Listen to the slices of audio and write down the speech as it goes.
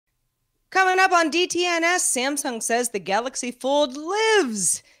Coming up on DTNS, Samsung says the Galaxy Fold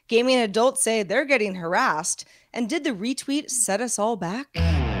lives. Gaming adults say they're getting harassed. And did the retweet set us all back?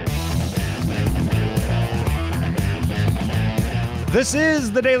 This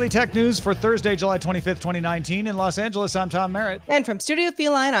is the Daily Tech News for Thursday, July 25th, 2019. In Los Angeles, I'm Tom Merritt. And from Studio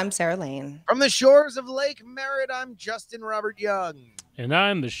Feline, I'm Sarah Lane. From the shores of Lake Merritt, I'm Justin Robert Young. And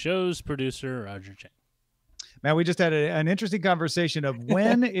I'm the show's producer, Roger Chang. Man, we just had an interesting conversation of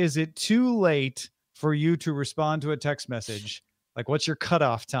when is it too late for you to respond to a text message? Like, what's your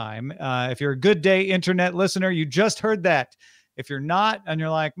cutoff time? If you're a Good Day Internet listener, you just heard that. If you're not, and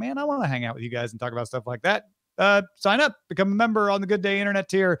you're like, man, I want to hang out with you guys and talk about stuff like that, sign up, become a member on the Good Day Internet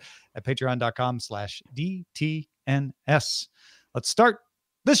tier at patreon.com/DTNS. Let's start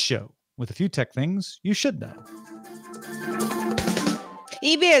this show with a few tech things you should know.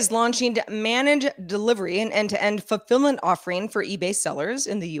 eBay is launching managed delivery, an end-to-end fulfillment offering for eBay sellers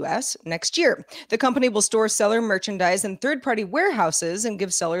in the U.S. next year. The company will store seller merchandise in third-party warehouses and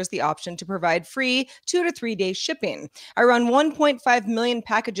give sellers the option to provide free 2 to 3 day shipping. Around 1.5 million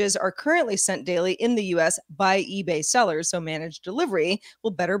packages are currently sent daily in the U.S. by eBay sellers, so managed delivery will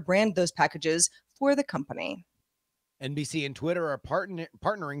better brand those packages for the company. NBC and Twitter are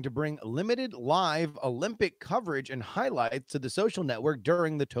partnering to bring limited live Olympic coverage and highlights to the social network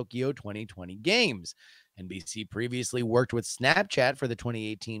during the Tokyo 2020 Games. NBC previously worked with Snapchat for the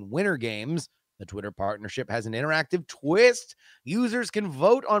 2018 Winter Games. The Twitter partnership has an interactive twist. Users can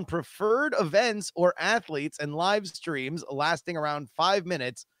vote on preferred events or athletes, and live streams lasting around 5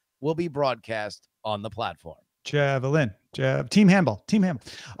 minutes will be broadcast on the platform. Team handball.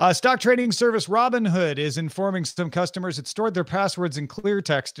 Stock trading service Robinhood is informing some customers it stored their passwords in clear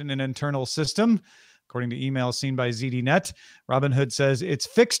text in an internal system. According to emails seen by ZDNet, Robinhood says it's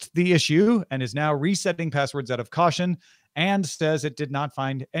fixed the issue and is now resetting passwords out of caution, and says it did not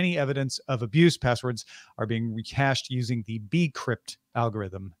find any evidence of abuse. Passwords are being rehashed using the bcrypt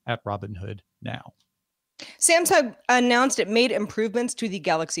algorithm at Robinhood now. Samsung announced it made improvements to the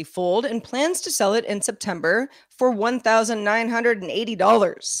Galaxy Fold and plans to sell it in September for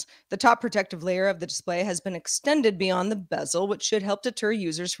 $1,980. The top protective layer of the display has been extended beyond the bezel, which should help deter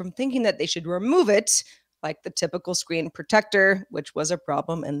users from thinking that they should remove it, like the typical screen protector, which was a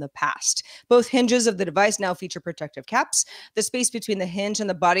problem in the past. Both hinges of the device now feature protective caps. The space between the hinge and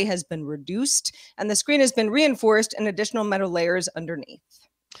the body has been reduced, and the screen has been reinforced in additional metal layers underneath.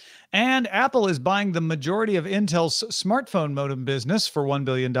 And Apple is buying the majority of Intel's smartphone modem business for $1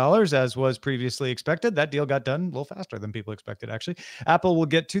 billion, as was previously expected. That deal got done a little faster than people expected, actually. Apple will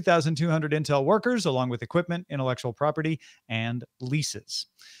get 2,200 Intel workers, along with equipment, intellectual property, and leases.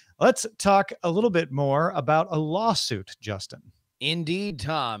 Let's talk a little bit more about a lawsuit, Justin. Indeed,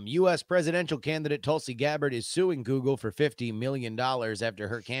 Tom. U.S. presidential candidate Tulsi Gabbard is suing Google for $50 million after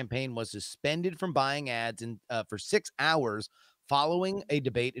her campaign was suspended from buying ads for 6 hours following a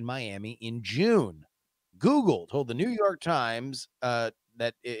debate in Miami in June. Google told the New York Times that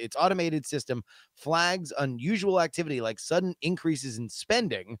its automated system flags unusual activity like sudden increases in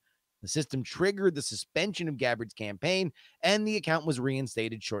spending. The system triggered the suspension of Gabbard's campaign, and the account was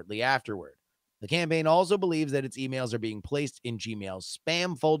reinstated shortly afterward. The campaign also believes that its emails are being placed in Gmail's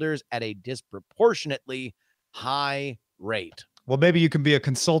spam folders at a disproportionately high rate. Well, maybe you can be a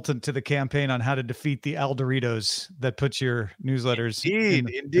consultant to the campaign on how to defeat the Aldoritos that puts your newsletters in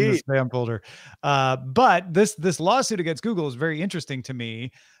the spam folder. But this lawsuit against Google is very interesting to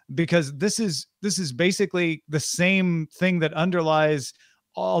me, because this is basically the same thing that underlies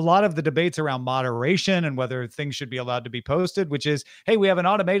a lot of the debates around moderation and whether things should be allowed to be posted, which is, hey, we have an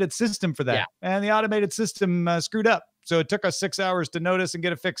automated system for that. Yeah. And the automated system screwed up. So it took us 6 hours to notice and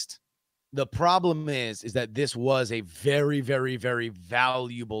get it fixed. The problem is that this was a very, very, very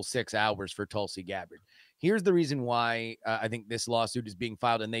valuable 6 hours for Tulsi Gabbard. Here's the reason why I think this lawsuit is being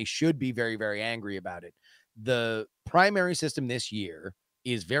filed, and they should be very, very angry about it. The primary system this year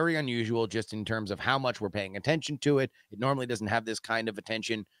is very unusual just in terms of how much we're paying attention to it. It normally doesn't have this kind of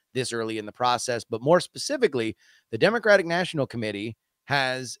attention this early in the process. But more specifically, the Democratic National Committee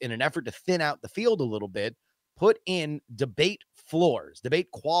has, in an effort to thin out the field a little bit, put in debate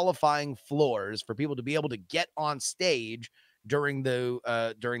qualifying floors for people to be able to get on stage during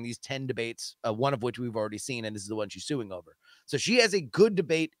these 10 debates, one of which we've already seen, and this is the one she's suing over. So she has a good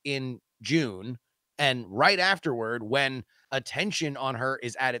debate in June, and right afterward, when attention on her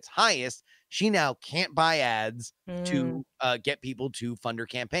is at its highest, she now can't buy ads to get people to fund her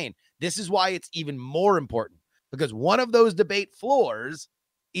campaign. This is why it's even more important, because one of those debate floors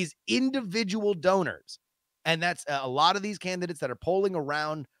is individual donors. And that's a lot of these candidates that are polling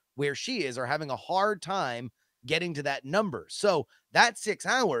around where she is are having a hard time getting to that number. So that 6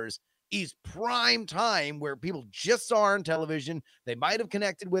 hours is prime time where people just saw her on television. They might have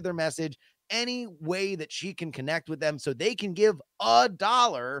connected with her message. Any way that she can connect with them so they can give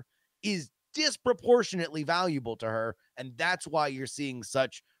 $1 is disproportionately valuable to her. And that's why you're seeing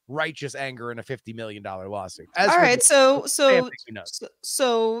such righteous anger in a $50 million lawsuit. All right. So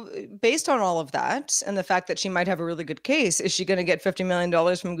based on all of that and the fact that she might have a really good case, is she going to get $50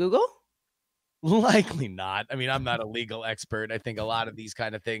 million from Google? Likely not. I mean, I'm not a legal expert. I think a lot of these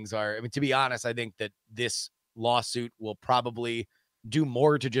kind of things are, I mean, to be honest, I think that this lawsuit will probably do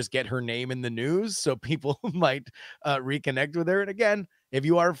more to just get her name in the news so people might reconnect with her. And again, if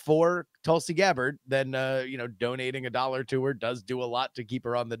you are for Tulsi Gabbard, then, donating $1 to her does do a lot to keep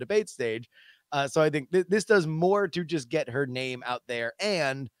her on the debate stage. So I think this does more to just get her name out there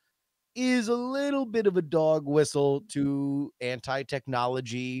and is a little bit of a dog whistle to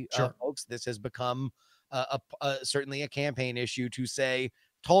anti-technology folks. This has become certainly a campaign issue to say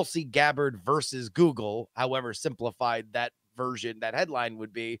Tulsi Gabbard versus Google, however simplified that version, that headline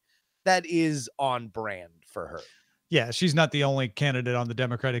would be. That is on brand for her. Yeah, she's not the only candidate on the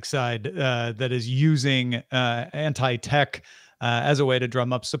Democratic side that is using anti-tech as a way to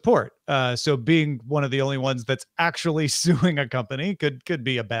drum up support. So being one of the only ones that's actually suing a company could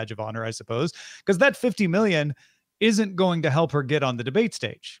be a badge of honor, I suppose, because that 50 million isn't going to help her get on the debate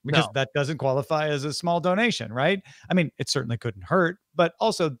stage because that doesn't qualify as a small donation, right? I mean, it certainly couldn't hurt, but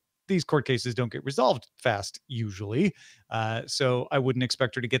also these court cases don't get resolved fast usually. So I wouldn't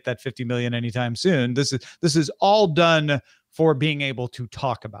expect her to get that 50 million anytime soon. This is all done for being able to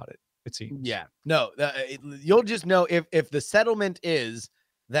talk about it, it seems. Yeah, no, you'll just know if the settlement is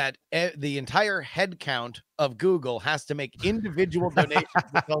that the entire head count of Google has to make individual donations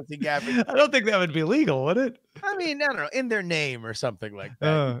to Tulsi Gabbard. I don't think that would be legal, would it? I mean, I don't know, in their name or something like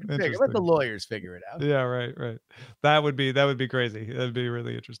that. Let the lawyers figure it out. Yeah, right. That would be crazy. That'd be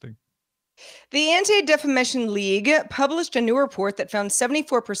really interesting. The Anti-Defamation League published a new report that found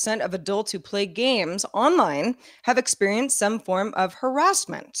 74% of adults who play games online have experienced some form of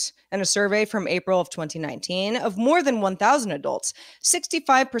harassment. In a survey from April of 2019 of more than 1,000 adults,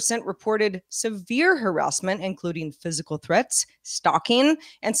 65% reported severe harassment, including physical threats, stalking,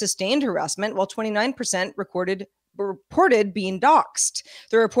 and sustained harassment, while 29% reported being doxxed.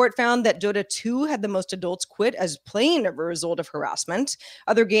 The report found that Dota 2 had the most adults quit as playing as a result of harassment.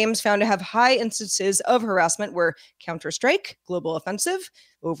 Other games found to have high instances of harassment were Counter-Strike, Global Offensive,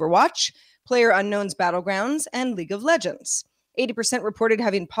 Overwatch, PlayerUnknown's Battlegrounds, and League of Legends. 80% reported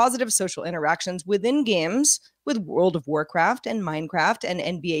having positive social interactions within games, with World of Warcraft and Minecraft and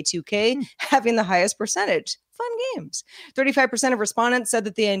NBA 2K having the highest percentage. Fun games. 35% of respondents said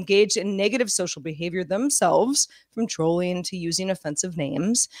that they engaged in negative social behavior themselves, from trolling to using offensive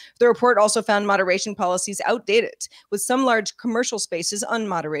names. The report also found moderation policies outdated, with some large commercial spaces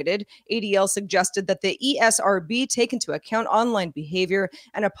unmoderated. ADL suggested that the ESRB take into account online behavior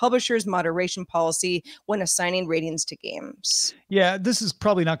and a publisher's moderation policy when assigning ratings to games. Yeah, this is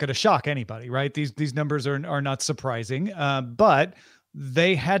probably not going to shock anybody, right? These numbers are not surprising, but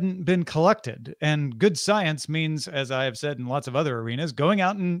they hadn't been collected. And good science means, as I have said in lots of other arenas, going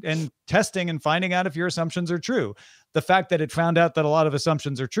out and testing and finding out if your assumptions are true. The fact that it found out that a lot of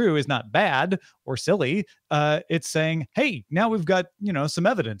assumptions are true is not bad or silly. It's saying, hey, now we've got, some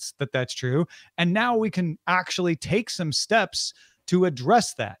evidence that that's true. And now we can actually take some steps to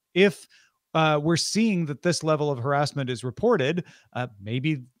address that. If we're seeing that this level of harassment is reported,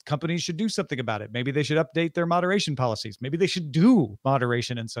 maybe companies should do something about it. Maybe they should update their moderation policies. Maybe they should do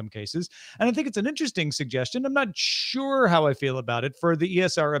moderation in some cases. And I think it's an interesting suggestion. I'm not sure how I feel about it for the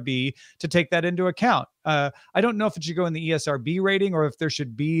ESRB to take that into account. I don't know if it should go in the ESRB rating or if there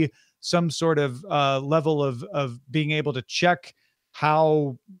should be some sort of level of being able to check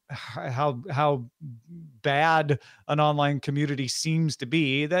how bad an online community seems to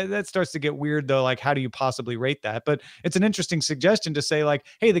be. That starts to get weird though. Like, how do you possibly rate that? But it's an interesting suggestion to say, like,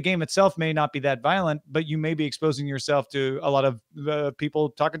 hey, the game itself may not be that violent, but you may be exposing yourself to a lot of people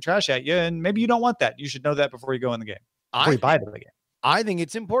talking trash at you, and maybe you don't want that. You should know that before you go in the game, before you buy the game. I think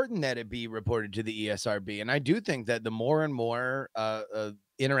it's important that it be reported to the ESRB. And I do think that the more and more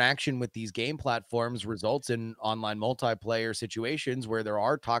interaction with these game platforms results in online multiplayer situations where there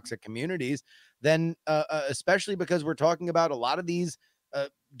are toxic communities, then especially because we're talking about a lot of these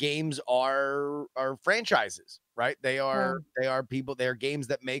games are franchises, right? They are people, they are games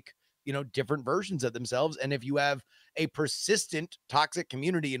that make, different versions of themselves. And if you have a persistent toxic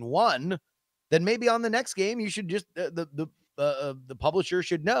community in one, then maybe on the next game, you should just, the publisher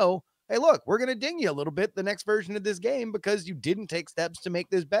should know, hey, look, we're going to ding you a little bit the next version of this game because you didn't take steps to make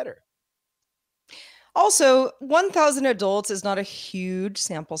this better. Also, 1,000 adults is not a huge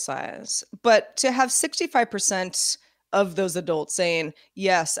sample size, but to have 65% of those adults saying,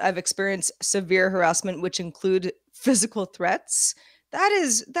 yes, I've experienced severe harassment, which include physical threats, that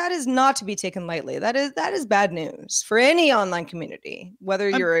is not to be taken lightly. That is bad news for any online community, whether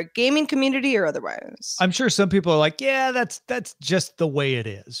you're a gaming community or otherwise. I'm sure some people are like, yeah, that's just the way it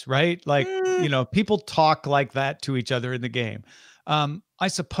is, right? Like, people talk like that to each other in the game. I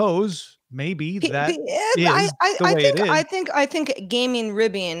suppose maybe that is the way it is. I think gaming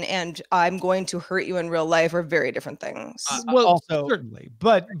ribbing and I'm going to hurt you in real life are very different things. Well, also certainly,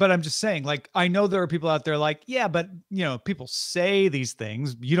 but I'm just saying, like, I know there are people out there like, yeah, but people say these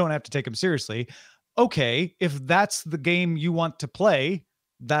things, you don't have to take them seriously. Okay, if that's the game you want to play,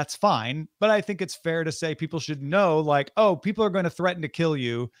 that's fine. But I think it's fair to say people should know, like, oh, people are going to threaten to kill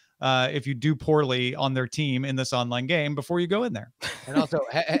you if you do poorly on their team in this online game before you go in there. And also,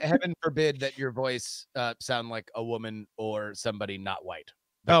 heaven forbid that your voice sound like a woman or somebody not white.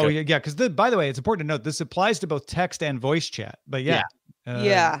 Oh, yeah. Because by the way, it's important to note this applies to both text and voice chat. But yeah.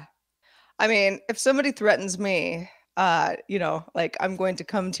 I mean, if somebody threatens me, like I'm going to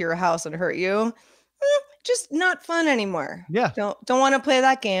come to your house and hurt you, just not fun anymore. Yeah. Don't want to play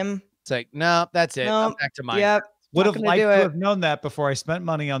that game. It's like, no, that's it. I'm back to mine. Yep. Would have liked to have known that before I spent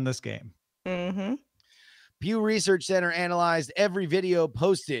money on this game. Mm-hmm. Pew Research Center analyzed every video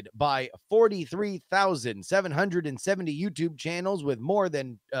posted by 43,770 YouTube channels with more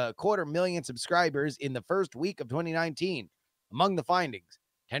than 250,000 subscribers in the first week of 2019. Among the findings,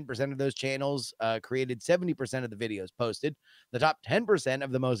 10% of those channels created 70% of the videos posted. The top 10%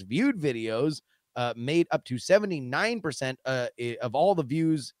 of the most viewed videos made up to 79% of all the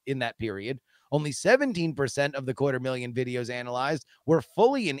views in that period. Only 17% of the 250,000 videos analyzed were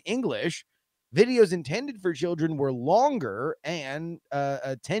fully in English. Videos intended for children were longer and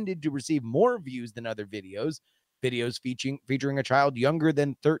tended to receive more views than other videos. Videos featuring a child younger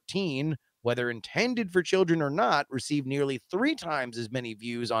than 13, whether intended for children or not, received nearly 3 times as many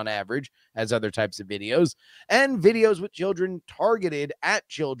views on average as other types of videos. And videos with children targeted at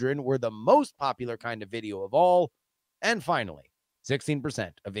children were the most popular kind of video of all. And finally,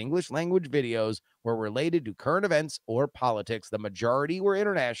 16% of English language videos were related to current events or politics. The majority were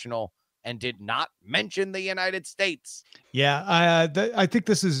international and did not mention the United States. Yeah, I think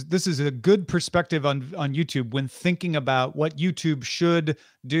this is a good perspective on YouTube when thinking about what YouTube should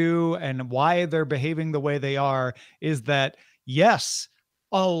do and why they're behaving the way they are, is that, yes,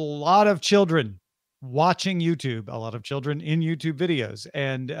 a lot of children watching YouTube, a lot of children in YouTube videos,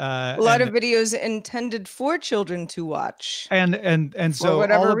 and a lot of videos intended for children to watch, and so for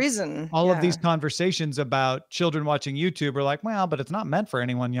whatever reason, all of these conversations about children watching YouTube are like, well, but it's not meant for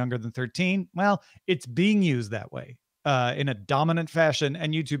anyone younger than 13. Well, it's being used that way in a dominant fashion,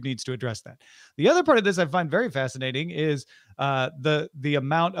 and YouTube needs to address that. The other part of this I find very fascinating is the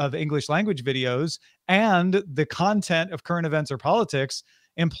amount of English language videos and the content of current events or politics,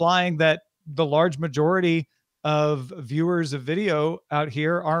 implying that the large majority of viewers of video out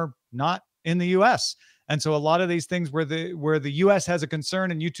here are not in the US. And so a lot of these things where the US has a concern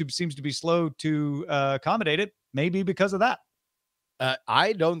and YouTube seems to be slow to accommodate it, maybe because of that.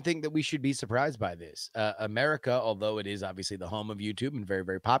 I don't think that we should be surprised by this. America, although it is obviously the home of YouTube and very,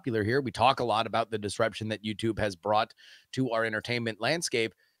 very popular here, we talk a lot about the disruption that YouTube has brought to our entertainment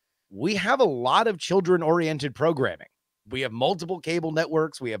landscape. We have a lot of children-oriented programming. We have multiple cable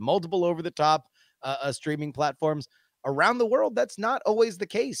networks. We have multiple over-the-top streaming platforms. Around the world, that's not always the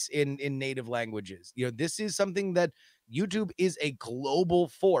case in native languages. This is something that YouTube is a global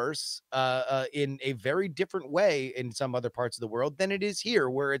force in a very different way in some other parts of the world than it is here,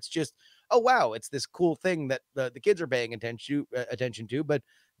 where it's just, oh, wow, it's this cool thing that the kids are paying attention to, but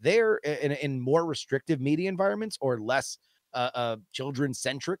they're in more restrictive media environments or less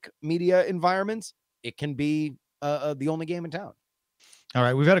children-centric media environments. It can be the only game in town. All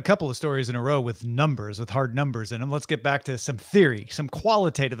right, we've had a couple of stories in a row with hard numbers in them. Let's get back to some theory, some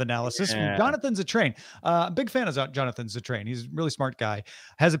qualitative analysis from Jonathan Zittrain. Big fan of Jonathan Zittrain. He's a really smart guy.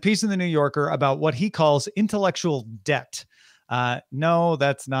 Has a piece in the New Yorker about what he calls intellectual debt. No,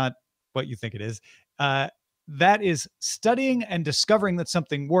 that's not what you think it is. That is studying and discovering that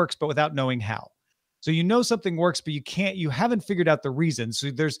something works, but without knowing how. So you know something works, but you haven't figured out the reason.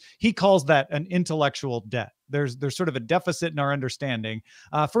 So he calls that an intellectual debt. There's sort of a deficit in our understanding.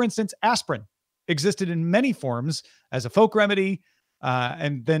 For instance, aspirin existed in many forms as a folk remedy.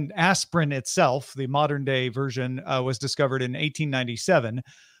 And then aspirin itself, the modern day version, was discovered in 1897.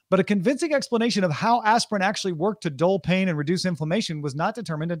 But a convincing explanation of how aspirin actually worked to dull pain and reduce inflammation was not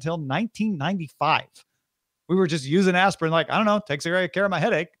determined until 1995. We were just using aspirin like, I don't know, takes care of my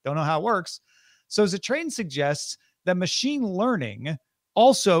headache. Don't know how it works. So Zatrain suggests that machine learning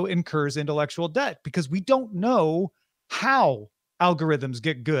also incurs intellectual debt because we don't know how algorithms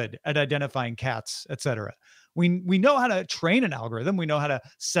get good at identifying cats, etc. We know how to train an algorithm. We know how to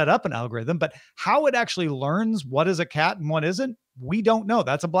set up an algorithm, but how it actually learns what is a cat and what isn't, we don't know.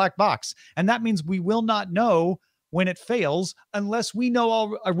 That's a black box. And that means we will not know when it fails unless we know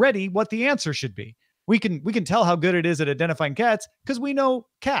already what the answer should be. We can tell how good it is at identifying cats because we know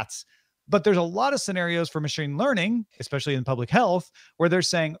cats. But there's a lot of scenarios for machine learning, especially in public health, where they're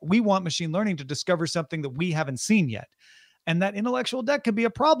saying we want machine learning to discover something that we haven't seen yet. And that intellectual debt could be a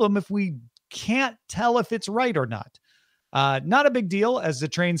problem if we can't tell if it's right or not. Not a big deal, as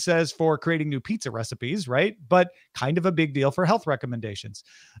Zatrain says, for creating new pizza recipes, right? But kind of a big deal for health recommendations.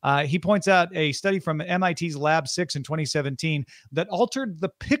 He points out a study from MIT's Lab 6 in 2017 that altered the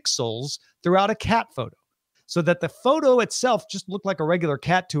pixels throughout a cat photo so that the photo itself just looked like a regular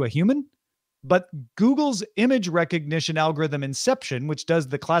cat to a human. But Google's image recognition algorithm Inception, which does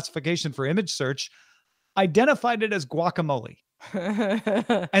the classification for image search, identified it as guacamole.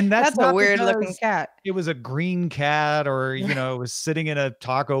 And that's a weird looking cat. It was a green cat, or it was sitting in a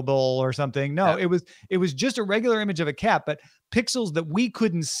taco bowl or something. No, yeah. It was just a regular image of a cat, but pixels that we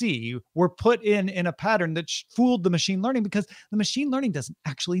couldn't see were put in a pattern that fooled the machine learning, because the machine learning doesn't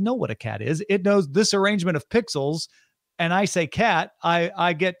actually know what a cat is. It knows this arrangement of pixels, and I say cat,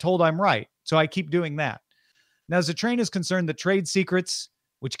 I get told I'm right. So I keep doing that. Now, Zatrain is concerned that trade secrets,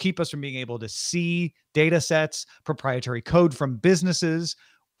 which keep us from being able to see data sets, proprietary code from businesses,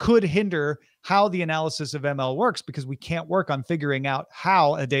 could hinder how the analysis of ML works, because we can't work on figuring out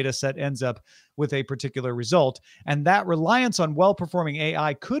how a data set ends up with a particular result. And that reliance on well-performing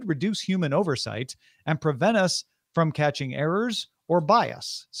AI could reduce human oversight and prevent us from catching errors or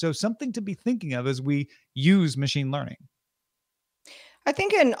bias. So something to be thinking of as we use machine learning. I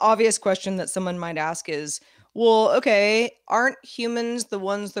think an obvious question that someone might ask is, well, okay, aren't humans the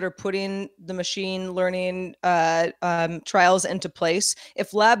ones that are putting the machine learning trials into place?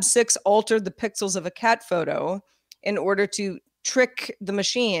 If Lab 6 altered the pixels of a cat photo in order to trick the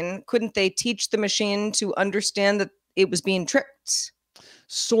machine, couldn't they teach the machine to understand that it was being tricked?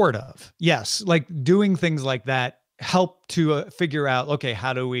 Sort of, yes. Like doing things like that help to figure out, okay,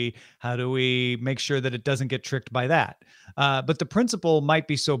 how do we make sure that it doesn't get tricked by that? But the principle might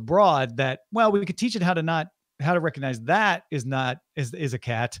be so broad that, well, we could teach it how to recognize that is a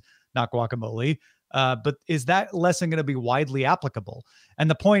cat, not guacamole. But is that lesson going to be widely applicable? And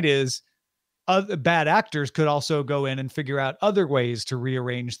the point is, other bad actors could also go in and figure out other ways to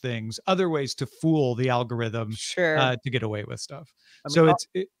rearrange things, other ways to fool the algorithm, to get away with stuff.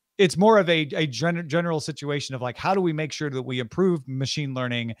 It's more of a general situation of like, how do we make sure that we improve machine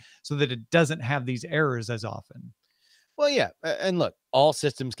learning so that it doesn't have these errors as often? Well, yeah. And look, all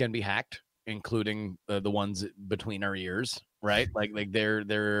systems can be hacked, including the ones between our ears, right? Like there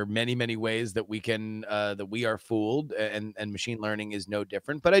are many ways that we can that we are fooled, and machine learning is no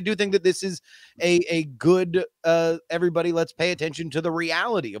different. But I do think that this is a good everybody, let's pay attention to the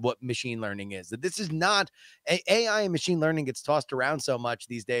reality of what machine learning is. That this is not AI, and machine learning gets tossed around so much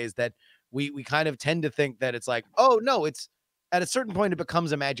these days that we kind of tend to think that it's like, oh no, it's at a certain point it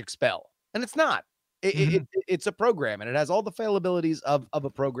becomes a magic spell, and it's not. It's a program, and it has all the failabilities of a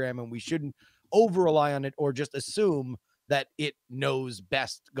program, and we shouldn't over rely on it or just assume that it knows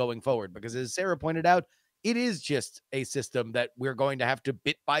best going forward, because as Sarah pointed out, it is just a system that we're going to have to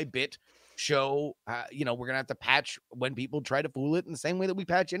bit by bit show, we're going to have to patch when people try to fool it in the same way that we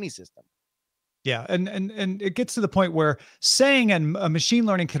patch any system. Yeah. And it gets to the point where saying a machine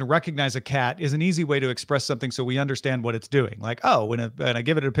learning can recognize a cat is an easy way to express something so we understand what it's doing. Like, oh, when I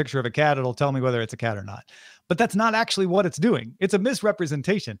give it a picture of a cat, it'll tell me whether it's a cat or not. But that's not actually what it's doing. It's a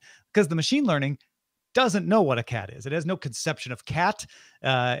misrepresentation, because the machine learning doesn't know what a cat is. It has no conception of cat.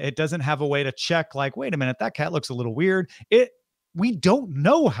 It doesn't have a way to check, like, wait a minute, that cat looks a little weird. We don't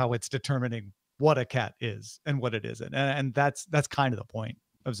know how it's determining what a cat is and what it isn't. And that's kind of the point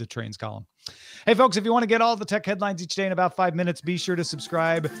of Zatrain's column. Hey, folks, if you want to get all the tech headlines each day in about 5 minutes, be sure to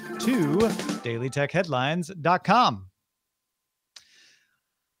subscribe to dailytechheadlines.com.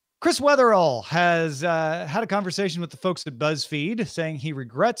 Chris Wetherall has had a conversation with the folks at BuzzFeed, saying he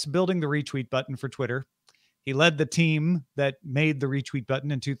regrets building the retweet button for Twitter. He led the team that made the retweet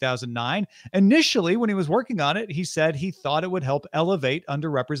button in 2009. Initially, when he was working on it, he said he thought it would help elevate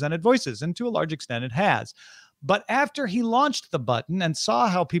underrepresented voices, and to a large extent it has. But after he launched the button and saw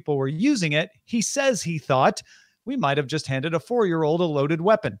how people were using it, he says he thought we might have just handed a 4-year-old a loaded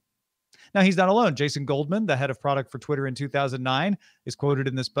weapon. Now, he's not alone. Jason Goldman, the head of product for Twitter in 2009, is quoted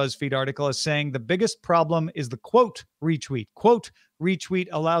in this BuzzFeed article as saying the biggest problem is the quote retweet. Quote retweet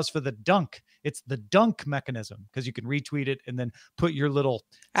allows for the dunk It's the dunk mechanism because you can retweet it and then put your little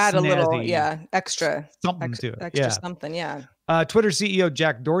add a little, snazzy extra something to it. Extra Yeah. something, yeah. Twitter CEO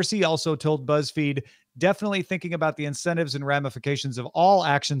Jack Dorsey also told BuzzFeed, definitely thinking about the incentives and ramifications of all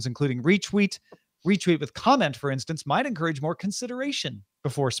actions, including retweet. Retweet with comment, for instance, might encourage more consideration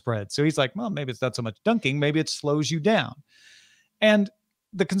before spread. So he's like, well, maybe it's not so much dunking. Maybe it slows you down. And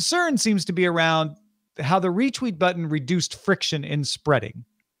the concern seems to be around how the retweet button reduced friction in spreading.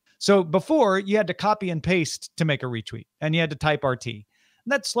 So before, you had to copy and paste to make a retweet, and you had to type RT. And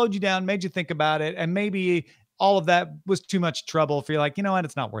that slowed you down, made you think about it, and maybe all of that was too much trouble if you're like, you know what,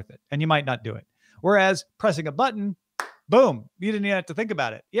 it's not worth it, and you might not do it. Whereas pressing a button, boom, you didn't even have to think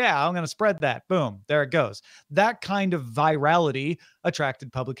about it. Yeah, I'm going to spread that. Boom, there it goes. That kind of virality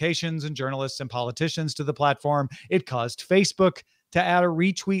attracted publications and journalists and politicians to the platform. It caused Facebook to add a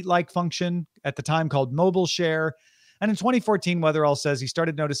retweet-like function at the time called Mobile Share. And in 2014, Weatherall says he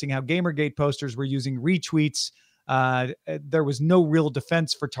started noticing how Gamergate posters were using retweets. There was no real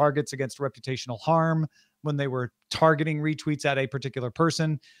defense for targets against reputational harm when they were targeting retweets at a particular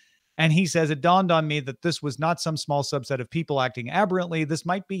person. And he says, it dawned on me that this was not some small subset of people acting aberrantly. This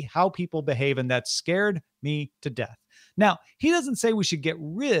might be how people behave, and that scared me to death. Now, he doesn't say we should get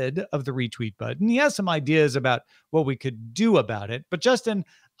rid of the retweet button. He has some ideas about what we could do about it. But Justin,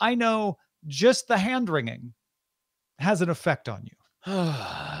 I know just the hand-wringing has an effect on you.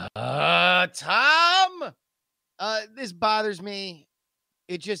 Tom, this bothers me.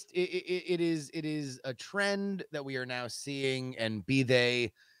 It is a trend that we are now seeing, and be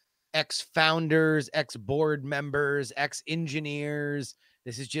they ex-founders, ex-board members, ex-engineers.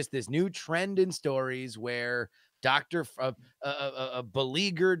 This is just this new trend in stories where a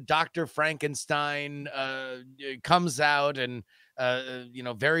beleaguered Dr. Frankenstein comes out and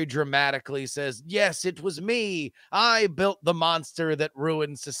very dramatically says, yes, it was me. I built the monster that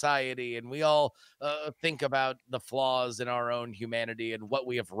ruined society. And we all think about the flaws in our own humanity and what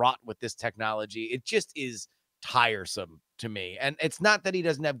we have wrought with this technology. It just is tiresome to me. And it's not that he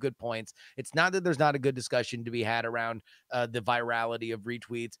doesn't have good points. It's not that there's not a good discussion to be had around the virality of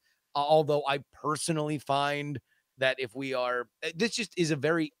retweets. Although I personally find that this just is a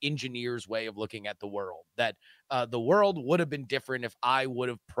very engineer's way of looking at the world, that the world would have been different if I would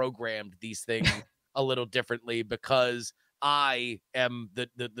have programmed these things a little differently, because I am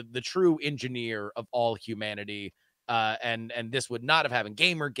the true engineer of all humanity. And this would not have happened.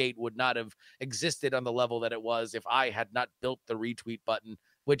 Gamergate would not have existed on the level that it was if I had not built the retweet button,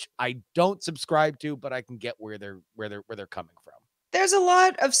 which I don't subscribe to, but I can get where they're coming from. There's a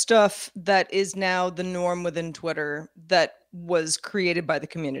lot of stuff that is now the norm within Twitter that was created by the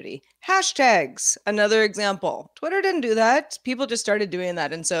community. Hashtags, another example. Twitter didn't do that. People just started doing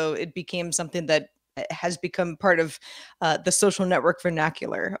that. And so it became something that has become part of the social network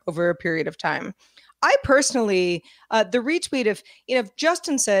vernacular over a period of time. I personally, the retweet of, if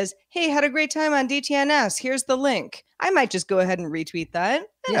Justin says, hey, had a great time on DTNS, here's the link, I might just go ahead and retweet that.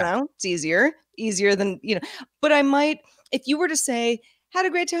 I don't know, it's easier than, but I might, if you were to say, had a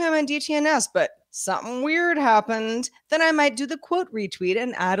great time on DTNS, but something weird happened, then I might do the quote retweet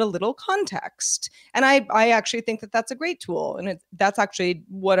and add a little context. And I actually think that that's a great tool. And that's actually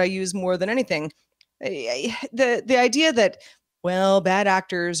what I use more than anything. The idea that, well, bad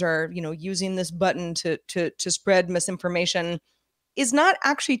actors are, using this button to spread misinformation is not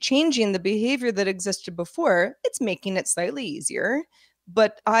actually changing the behavior that existed before. It's making it slightly easier.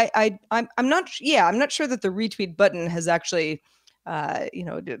 But I'm not sure that the retweet button has actually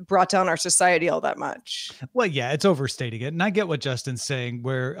brought down our society all that much. Well, yeah, it's overstating it. And I get what Justin's saying,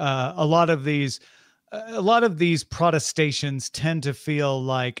 where a lot of these protestations tend to feel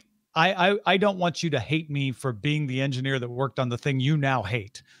like, I don't want you to hate me for being the engineer that worked on the thing you now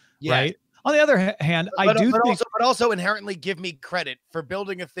hate, right? On the other hand, but also inherently give me credit for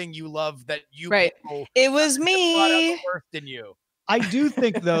building a thing you love that you right. It was me. Worse than you. I do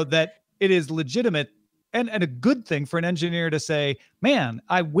think, though, that it is legitimate and a good thing for an engineer to say, man,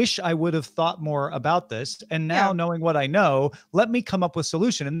 I wish I would have thought more about this. And now knowing what I know, let me come up with a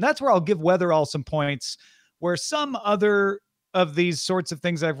solution. And that's where I'll give Weatherall some points, where some other of these sorts of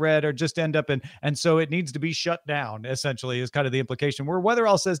things I've read are just end up in, and so it needs to be shut down, essentially, is kind of the implication, where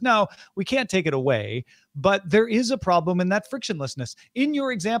Weatherall says, no, we can't take it away, but there is a problem in that frictionlessness. In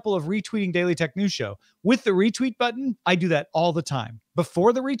your example of retweeting Daily Tech News Show, with the retweet button, I do that all the time.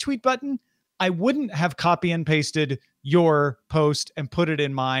 Before the retweet button, I wouldn't have copy and pasted your post and put it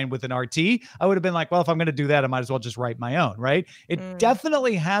in mine with an RT. I would have been like, well, if I'm going to do that, I might as well just write my own, right? It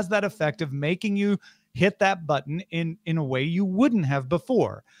definitely has that effect of making you hit that button in a way you wouldn't have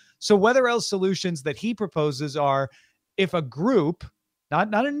before. So Weatherall's solutions that he proposes are, if a group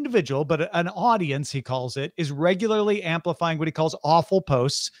not an individual, but an audience, he calls it, is regularly amplifying what he calls awful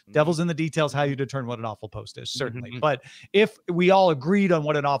posts. Devil's in the details how you determine what an awful post is, certainly. But if we all agreed on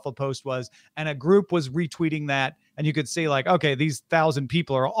what an awful post was and a group was retweeting that, and you could see like, okay, these 1,000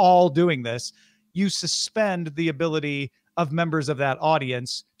 people are all doing this, you suspend the ability of members of that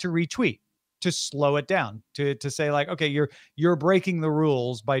audience to retweet, to slow it down, to say like, okay, you're breaking the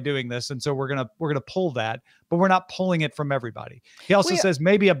rules by doing this, and so we're gonna pull that, but we're not pulling it from everybody. He also says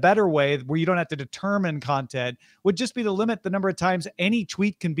maybe a better way where you don't have to determine content would just be to limit the number of times any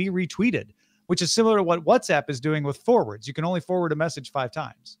tweet can be retweeted, which is similar to what WhatsApp is doing with forwards. You can only forward a message 5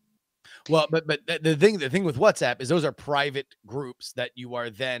 times. Well, but the thing with WhatsApp is those are private groups that you are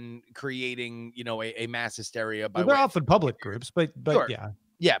then creating, a mass hysteria by. Well, they're often public groups, but sure.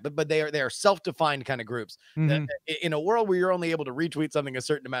 Yeah, but they are self-defined kind of groups. In a world where you're only able to retweet something a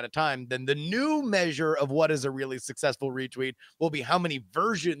certain amount of time, then the new measure of what is a really successful retweet will be how many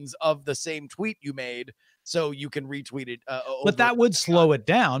versions of the same tweet you made, so you can retweet it. But that would slow it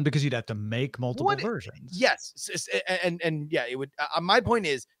down because you'd have to make multiple versions. Yes, and yeah, it would. My point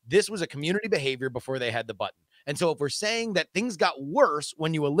is, this was a community behavior before they had the button. And so if we're saying that things got worse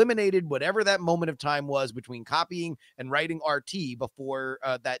when you eliminated whatever that moment of time was between copying and writing RT before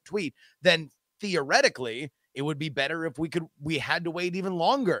that tweet, then theoretically it would be better if we had to wait even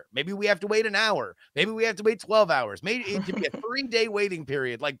longer. Maybe we have to wait an hour. Maybe we have to wait 12 hours. Maybe it could be a 3-day waiting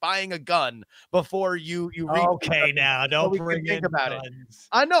period, like buying a gun before you okay, now don't bring think about guns. it.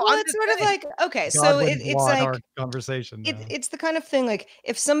 I know. Well, it's sort of like, okay, so it's like our conversation. It's the kind of thing like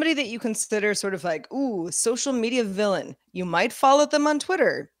if somebody that you consider sort of like, ooh, social media villain, you might follow them on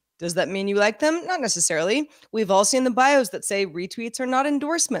Twitter. Does that mean you like them? Not necessarily. We've all seen the bios that say retweets are not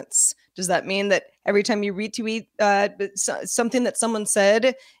endorsements. Does that mean that every time you retweet something that someone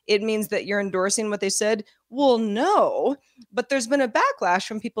said, it means that you're endorsing what they said? Well, no. But there's been a backlash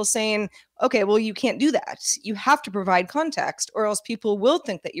from people saying, okay, well, you can't do that. You have to provide context or else people will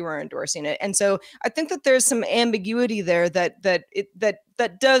think that you are endorsing it. And so I think that there's some ambiguity there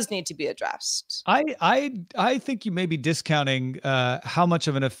that does need to be addressed. I think you may be discounting how much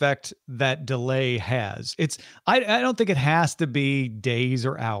of an effect that delay has. I don't think it has to be days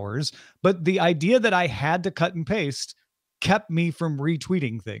or hours, but the idea that I had to cut and paste kept me from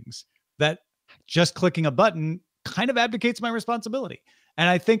retweeting things. That just clicking a button kind of abdicates my responsibility. And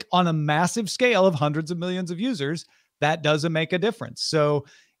I think on a massive scale of hundreds of millions of users, that doesn't make a difference. So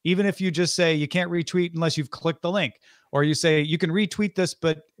even if you just say you can't retweet unless you've clicked the link, or you say you can retweet this,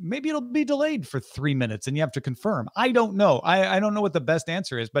 but maybe it'll be delayed for 3 minutes and you have to confirm. I don't know. I don't know what the best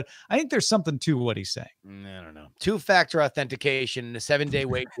answer is, but I think there's something to what he's saying. I don't know. 2-factor authentication in a 7-day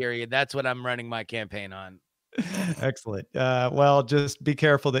wait period. That's what I'm running my campaign on. Excellent. Well, just be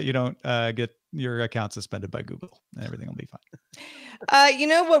careful that you don't get your account suspended by Google, and everything will be fine. You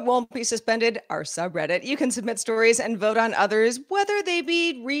know what won't be suspended? Our subreddit. You can submit stories and vote on others, whether they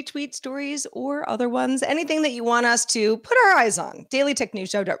be retweet stories or other ones. Anything that you want us to put our eyes on.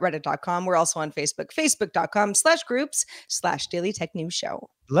 dailytechnewsshow.reddit.com. We're also on Facebook, facebook.com/groups/dailytechnewsshow.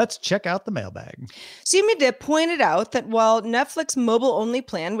 Let's check out the mailbag. Sumidip pointed out that while Netflix mobile-only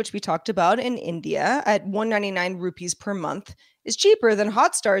plan, which we talked about in India at 199 rupees per month, is cheaper than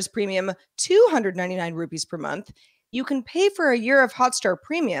Hotstar's premium 299 rupees per month, you can pay for a year of Hotstar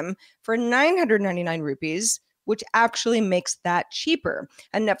premium for 999 rupees, which actually makes that cheaper.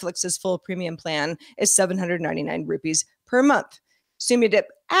 And Netflix's full premium plan is 799 rupees per month. Sumidip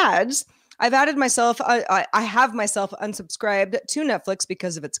adds, I have myself unsubscribed to Netflix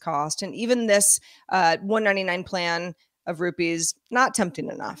because of its cost. And even this 199 plan of rupees, not tempting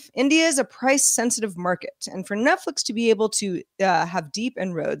enough. India is a price-sensitive market. And for Netflix to be able to have deep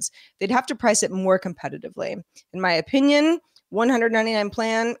inroads, they'd have to price it more competitively. In my opinion, 199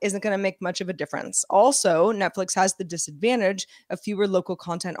 plan isn't going to make much of a difference. Also, Netflix has the disadvantage of fewer local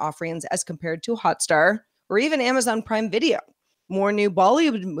content offerings as compared to Hotstar or even Amazon Prime Video. More new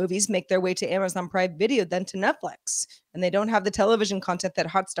Bollywood movies make their way to Amazon Prime Video than to Netflix, and they don't have the television content that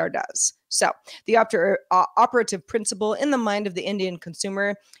Hotstar does. So the operative principle in the mind of the Indian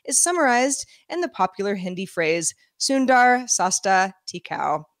consumer is summarized in the popular Hindi phrase, Sundar Sasta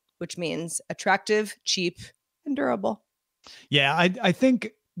Tikau, which means attractive, cheap, and durable. Yeah, I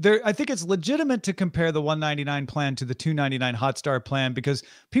think it's legitimate to compare the 199 plan to the 299 Hotstar plan because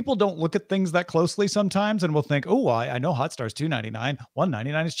people don't look at things that closely sometimes and will think, oh, I know Hotstar's 299,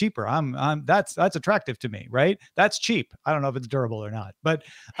 199 is cheaper. That's attractive to me, right? That's cheap. I don't know if it's durable or not, but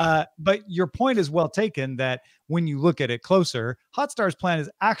your point is well taken that when you look at it closer, Hotstar's plan is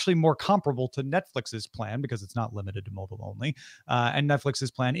actually more comparable to Netflix's plan because it's not limited to mobile only. And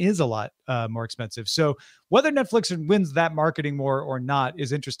Netflix's plan is a lot more expensive. So whether Netflix wins that marketing war or not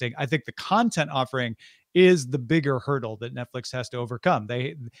is interesting. I think the content offering is the bigger hurdle that Netflix has to overcome.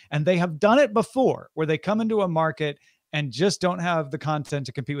 They have done it before, where they come into a market and just don't have the content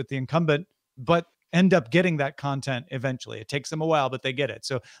to compete with the incumbent, but end up getting that content eventually. It takes them a while, but they get it.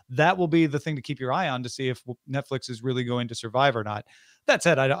 So that will be the thing to keep your eye on to see if Netflix is really going to survive or not. That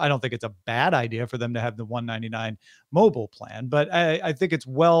said, I don't think it's a bad idea for them to have the $199 mobile plan, but I think it's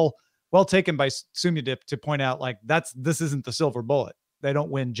well taken by Sumyadip to point out, like, this isn't the silver bullet. They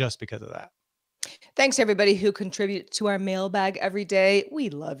don't win just because of that. Thanks, everybody who contributes to our mailbag every day. We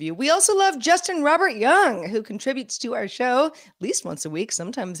love you. We also love Justin Robert Young, who contributes to our show at least once a week,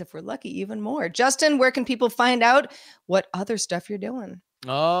 sometimes if we're lucky, even more. Justin, where can people find out what other stuff you're doing?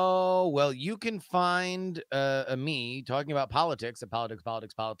 Oh, well, you can find me talking about politics at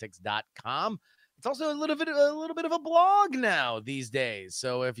politics.com. It's also a little bit of a blog now these days.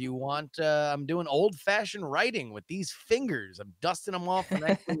 So if you want, I'm doing old-fashioned writing with these fingers. I'm dusting them off and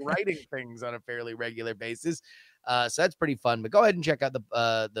actually writing things on a fairly regular basis. So that's pretty fun. But go ahead and check out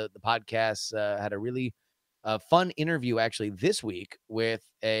the podcast. Had a really fun interview actually this week with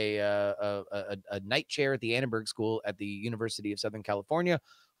a night chair at the Annenberg School at the University of Southern California,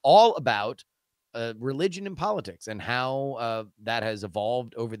 all about religion and politics and how that has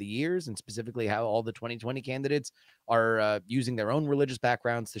evolved over the years, and specifically how all the 2020 candidates are using their own religious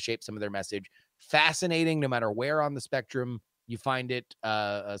backgrounds to shape some of their message. Fascinating, no matter where on the spectrum you find it.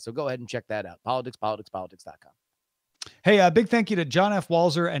 So go ahead and check that out. Politics.com. Hey, a big thank you to John F.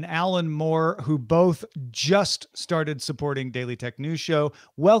 Walzer and Alan Moore, who both just started supporting Daily Tech News Show.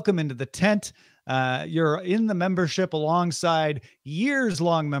 Welcome into the tent. You're in the membership alongside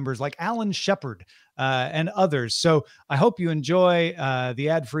years-long members like Alan Shepard and others. So I hope you enjoy the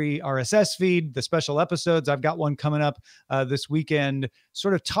ad-free RSS feed, the special episodes. I've got one coming up this weekend,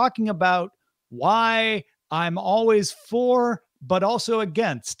 sort of talking about why I'm always for but also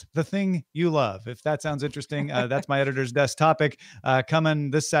against the thing you love. If that sounds interesting, that's my editor's desk topic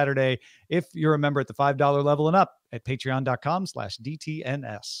coming this Saturday. If you're a member at the $5 level and up at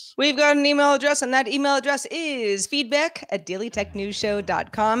patreon.com/DTNS. We've got an email address, and that email address is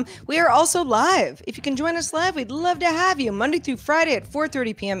feedback@dailytechnewsshow.com. We are also live. If you can join us live, we'd love to have you Monday through Friday at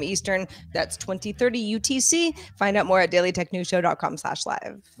 4:30 p.m. Eastern. That's 2030 UTC. Find out more at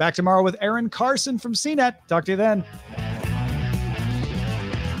dailytechnewsshow.com/live. Back tomorrow with Erin Carson from CNET. Talk to you then.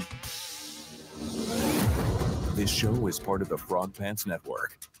 This show is part of the Frog Pants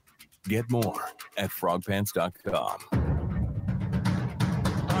Network. Get more at frogpants.com.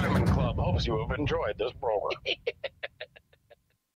 Diamond Club hopes you have enjoyed this program.